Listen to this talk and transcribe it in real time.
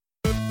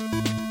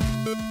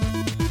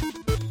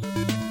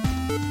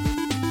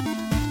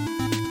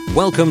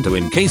Welcome to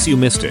In Case You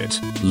Missed It,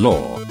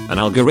 Law, an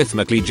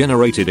algorithmically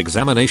generated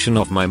examination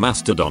of my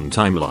Mastodon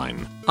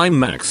timeline. I'm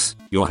Max,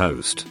 your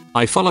host.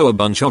 I follow a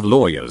bunch of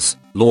lawyers,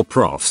 law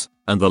profs,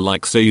 and the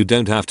like so you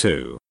don't have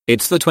to.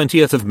 It's the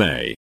 20th of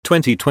May,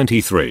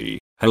 2023.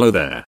 Hello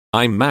there,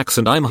 I'm Max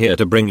and I'm here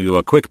to bring you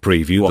a quick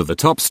preview of the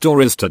top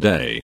stories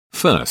today.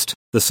 First,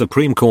 the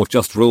Supreme Court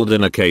just ruled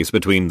in a case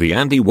between the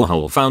Andy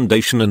Warhol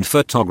Foundation and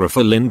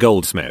photographer Lynn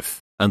Goldsmith,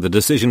 and the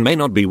decision may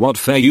not be what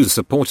fair use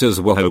supporters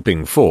were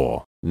hoping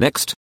for.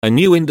 Next, a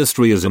new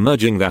industry is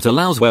emerging that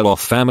allows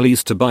well-off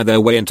families to buy their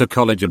way into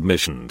college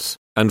admissions.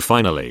 And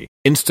finally,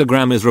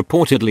 Instagram is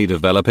reportedly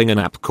developing an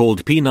app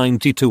called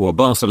P92 or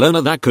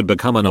Barcelona that could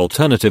become an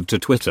alternative to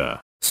Twitter.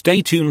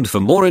 Stay tuned for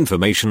more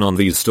information on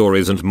these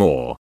stories and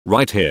more,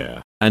 right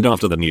here, and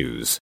after the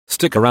news.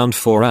 Stick around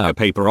for our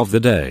paper of the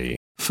day.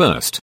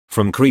 First,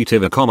 from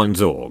Creative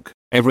Commons org,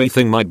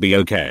 everything might be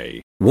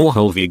okay.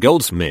 Warhol v.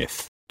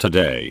 Goldsmith.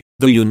 Today,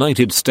 the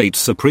United States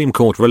Supreme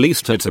Court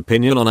released its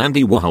opinion on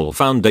Andy Warhol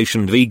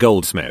Foundation v.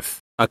 Goldsmith,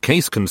 a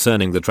case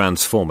concerning the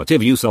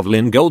transformative use of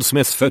Lynn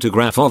Goldsmith's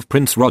photograph of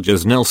Prince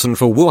Rogers Nelson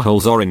for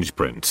Warhol's Orange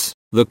Prince.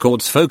 The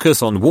court's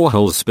focus on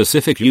Warhol's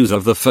specific use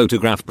of the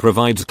photograph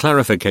provides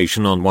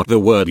clarification on what the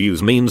word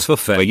use means for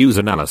fair use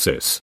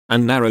analysis,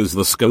 and narrows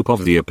the scope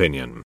of the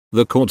opinion.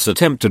 The court's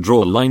attempt to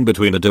draw a line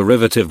between a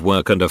derivative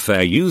work and a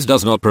fair use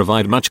does not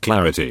provide much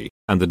clarity,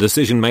 and the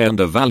decision may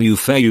undervalue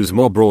fair use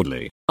more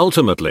broadly.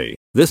 Ultimately,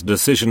 this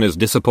decision is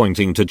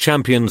disappointing to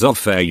champions of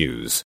fair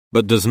use,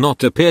 but does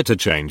not appear to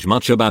change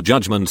much about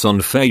judgments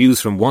on fair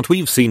use from what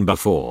we've seen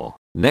before.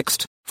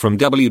 Next, from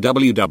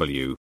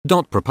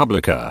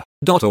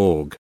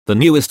www.propublica.org, the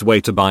newest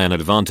way to buy an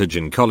advantage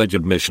in college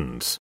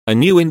admissions. A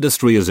new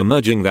industry is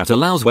emerging that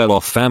allows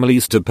well-off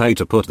families to pay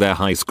to put their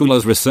high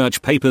schoolers'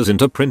 research papers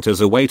into print as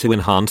a way to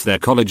enhance their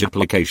college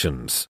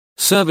applications.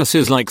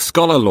 Services like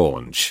Scholar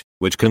Launch,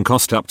 which can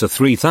cost up to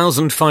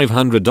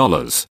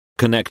 $3,500,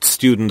 connect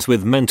students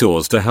with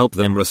mentors to help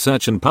them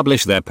research and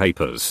publish their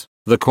papers.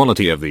 The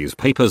quality of these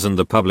papers and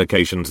the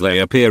publications they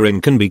appear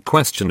in can be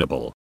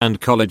questionable, and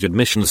college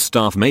admissions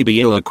staff may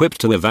be ill-equipped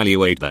to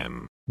evaluate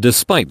them.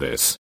 Despite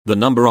this, the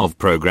number of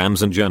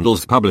programs and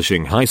journals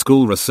publishing high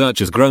school research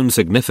has grown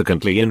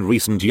significantly in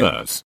recent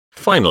years.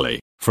 Finally,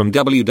 from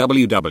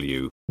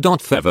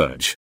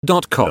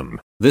www.theverge.com,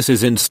 this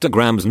is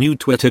Instagram's new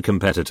Twitter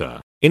competitor.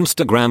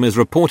 Instagram is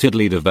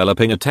reportedly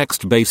developing a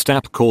text-based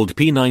app called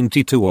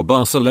P92 or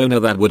Barcelona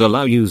that would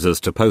allow users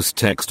to post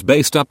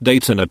text-based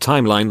updates in a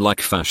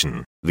timeline-like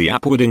fashion. The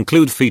app would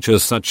include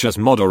features such as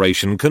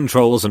moderation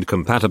controls and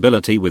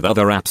compatibility with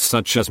other apps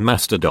such as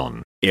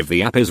Mastodon. If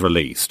the app is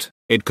released,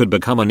 it could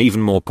become an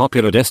even more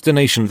popular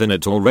destination than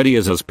it already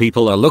is as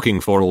people are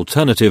looking for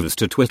alternatives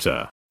to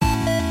Twitter.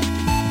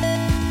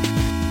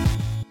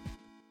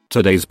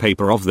 Today's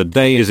paper of the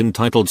day is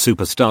entitled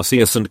Superstar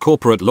CEOs and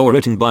Corporate Law,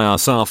 written by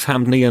Asaf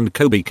Hamdani and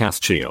Kobe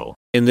Castiel.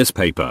 In this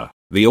paper,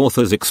 the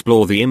authors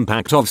explore the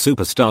impact of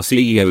superstar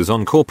CEOs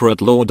on corporate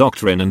law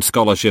doctrine and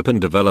scholarship and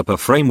develop a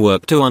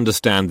framework to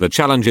understand the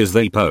challenges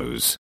they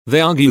pose.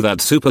 They argue that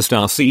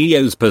superstar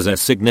CEOs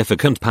possess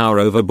significant power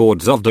over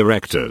boards of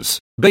directors,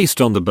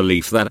 based on the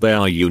belief that they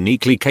are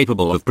uniquely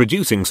capable of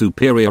producing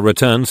superior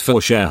returns for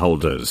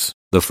shareholders.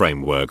 The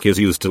framework is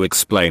used to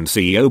explain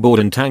CEO board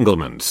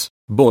entanglements,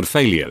 board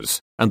failures,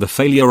 and the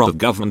failure of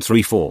governance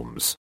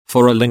reforms.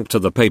 For a link to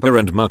the paper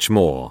and much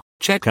more,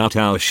 check out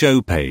our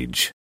show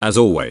page. As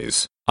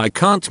always, I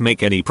can't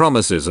make any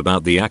promises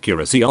about the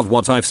accuracy of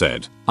what I've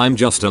said. I'm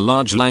just a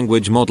large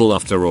language model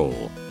after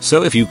all.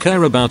 So if you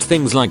care about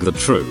things like the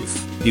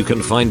truth, you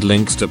can find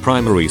links to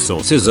primary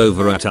sources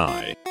over at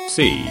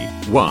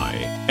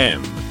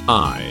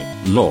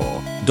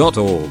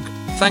icymilaw.org.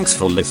 Thanks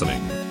for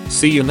listening.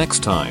 See you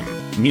next time.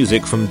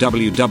 Music from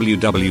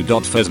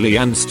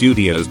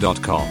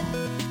www.fesliandstudios.com.